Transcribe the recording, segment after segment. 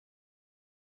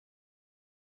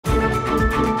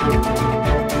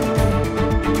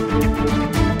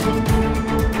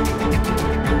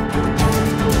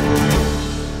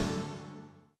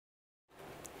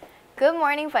Good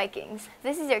morning, Vikings.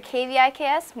 This is your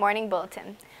KVIKS Morning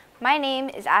Bulletin. My name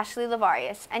is Ashley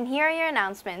Lavarius, and here are your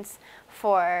announcements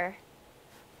for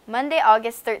Monday,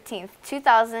 August 13th,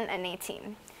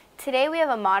 2018. Today we have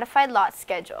a modified lot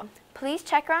schedule. Please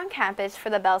check around campus for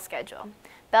the bell schedule.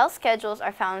 Bell schedules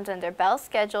are found under Bell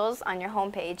Schedules on your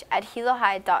homepage at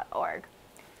hilohigh.org.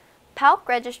 PALC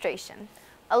registration.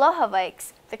 Aloha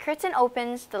Vikes. The curtain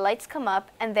opens, the lights come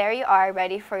up, and there you are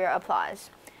ready for your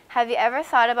applause. Have you ever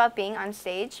thought about being on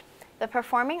stage? The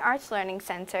Performing Arts Learning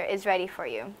Center is ready for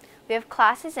you. We have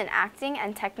classes in acting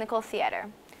and technical theater.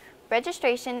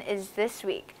 Registration is this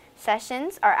week.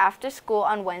 Sessions are after school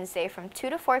on Wednesday from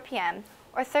 2 to 4 p.m.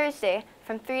 or Thursday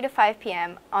from 3 to 5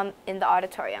 p.m. in the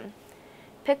auditorium.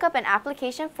 Pick up an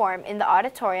application form in the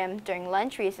auditorium during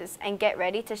lunch recess and get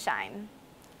ready to shine.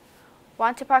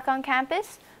 Want to park on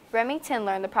campus? Remington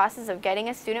learned the process of getting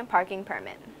a student parking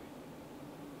permit.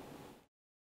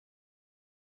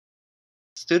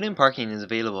 Student parking is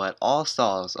available at all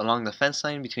stalls along the fence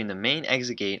line between the main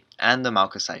exit gate and the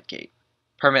Mauka side gate.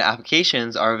 Permit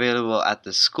applications are available at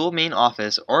the school main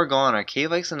office or go on our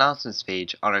KVIKS announcements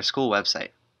page on our school website.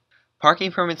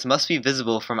 Parking permits must be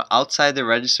visible from outside the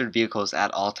registered vehicles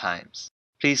at all times.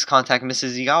 Please contact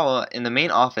Mrs. Igawa in the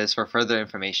main office for further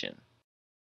information.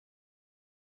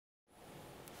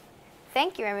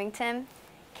 Thank you, Remington.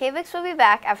 KVIKS will be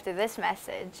back after this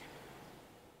message.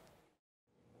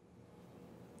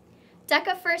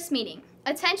 DECA First Meeting.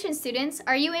 Attention students,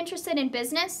 are you interested in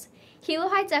business? Hilo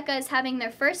High DECA is having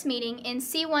their first meeting in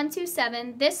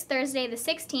C127 this Thursday the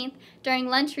 16th during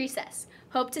lunch recess.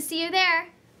 Hope to see you there.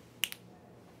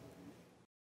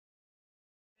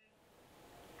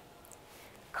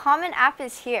 Common App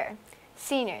is here.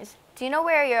 Seniors, do you know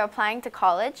where you're applying to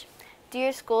college? Do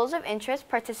your schools of interest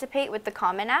participate with the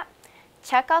Common App?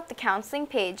 Check out the counseling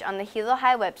page on the Hilo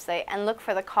High website and look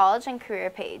for the college and career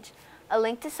page. A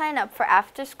link to sign up for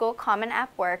after-school Common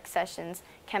App work sessions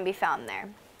can be found there.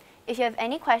 If you have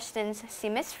any questions, see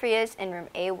Ms. Frias in room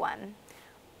A1.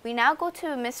 We now go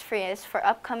to Ms. Frias for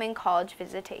upcoming college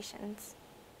visitations.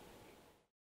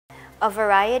 A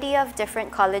variety of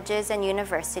different colleges and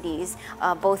universities,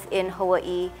 both in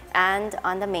Hawaii and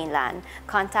on the mainland,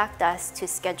 contact us to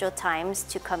schedule times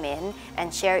to come in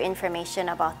and share information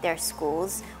about their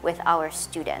schools with our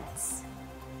students.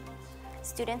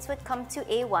 Students would come to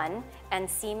A1 and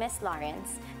see Ms.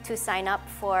 Lawrence to sign up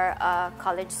for a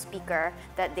college speaker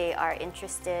that they are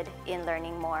interested in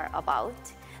learning more about.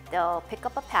 They'll pick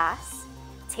up a pass,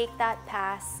 take that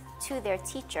pass to their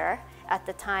teacher at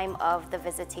the time of the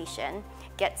visitation,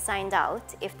 get signed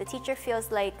out. If the teacher feels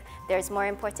like there's more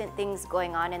important things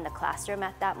going on in the classroom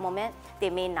at that moment, they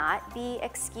may not be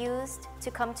excused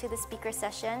to come to the speaker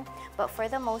session, but for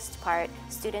the most part,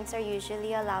 students are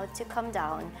usually allowed to come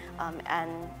down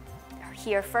and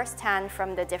hear firsthand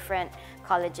from the different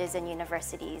colleges and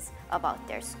universities about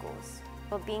their schools.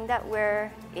 Well, being that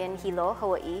we're in Hilo,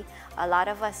 Hawaii, a lot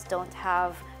of us don't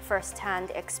have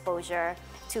firsthand exposure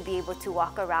to be able to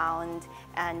walk around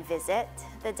and visit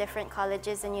the different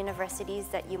colleges and universities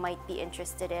that you might be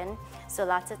interested in. So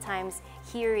lots of times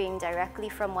hearing directly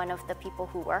from one of the people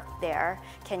who work there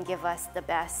can give us the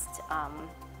best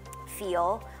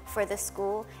feel for the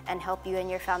school and help you and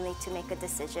your family to make a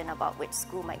decision about which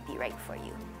school might be right for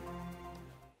you.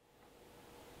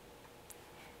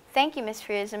 Thank you, Ms.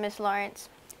 Frias and Ms. Lawrence.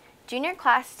 Junior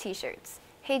class t-shirts.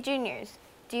 Hey juniors,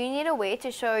 do you need a way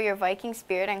to show your Viking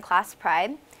spirit and class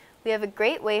pride? We have a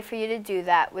great way for you to do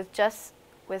that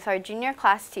with our junior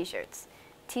class t-shirts.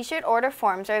 T-shirt order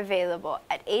forms are available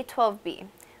at 812B.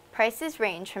 Prices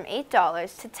range from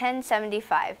 $8 to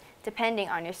 $10.75 depending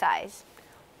on your size.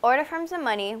 Order forms and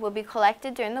money will be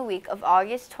collected during the week of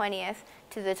August 20th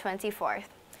to the 24th.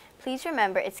 Please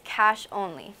remember it's cash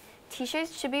only.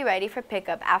 T-shirts should be ready for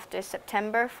pickup after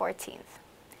September 14th.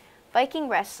 Viking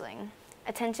Wrestling.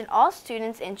 Attention all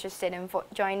students interested in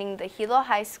joining the Hilo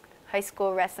High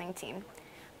School wrestling team.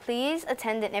 Please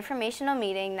attend an informational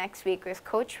meeting next week with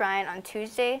Coach Ryan on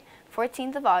Tuesday,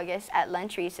 14th of August at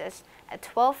lunch recess at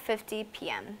 12:50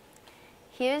 p.m.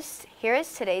 Here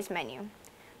is today's menu.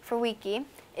 For Wiki,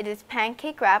 it is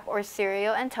pancake wrap or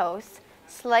cereal and toast,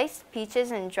 sliced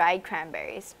peaches and dried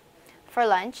cranberries. For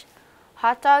lunch,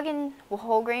 hot dog and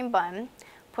whole grain bun,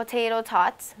 potato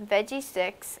tots, veggie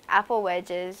sticks, apple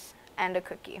wedges, and a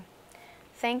cookie.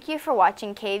 Thank you for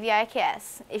watching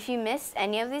KVIKS. If you missed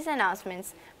any of these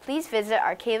announcements, please visit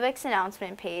our KVIKS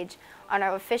announcement page on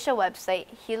our official website,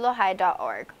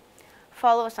 hilohigh.org.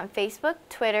 Follow us on Facebook,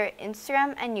 Twitter,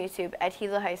 Instagram, and YouTube at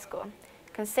Hilo High School.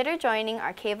 Consider joining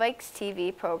our KVIKS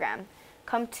TV program.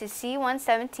 Come to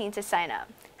C117 to sign up.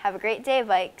 Have a great day,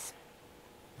 Vikes.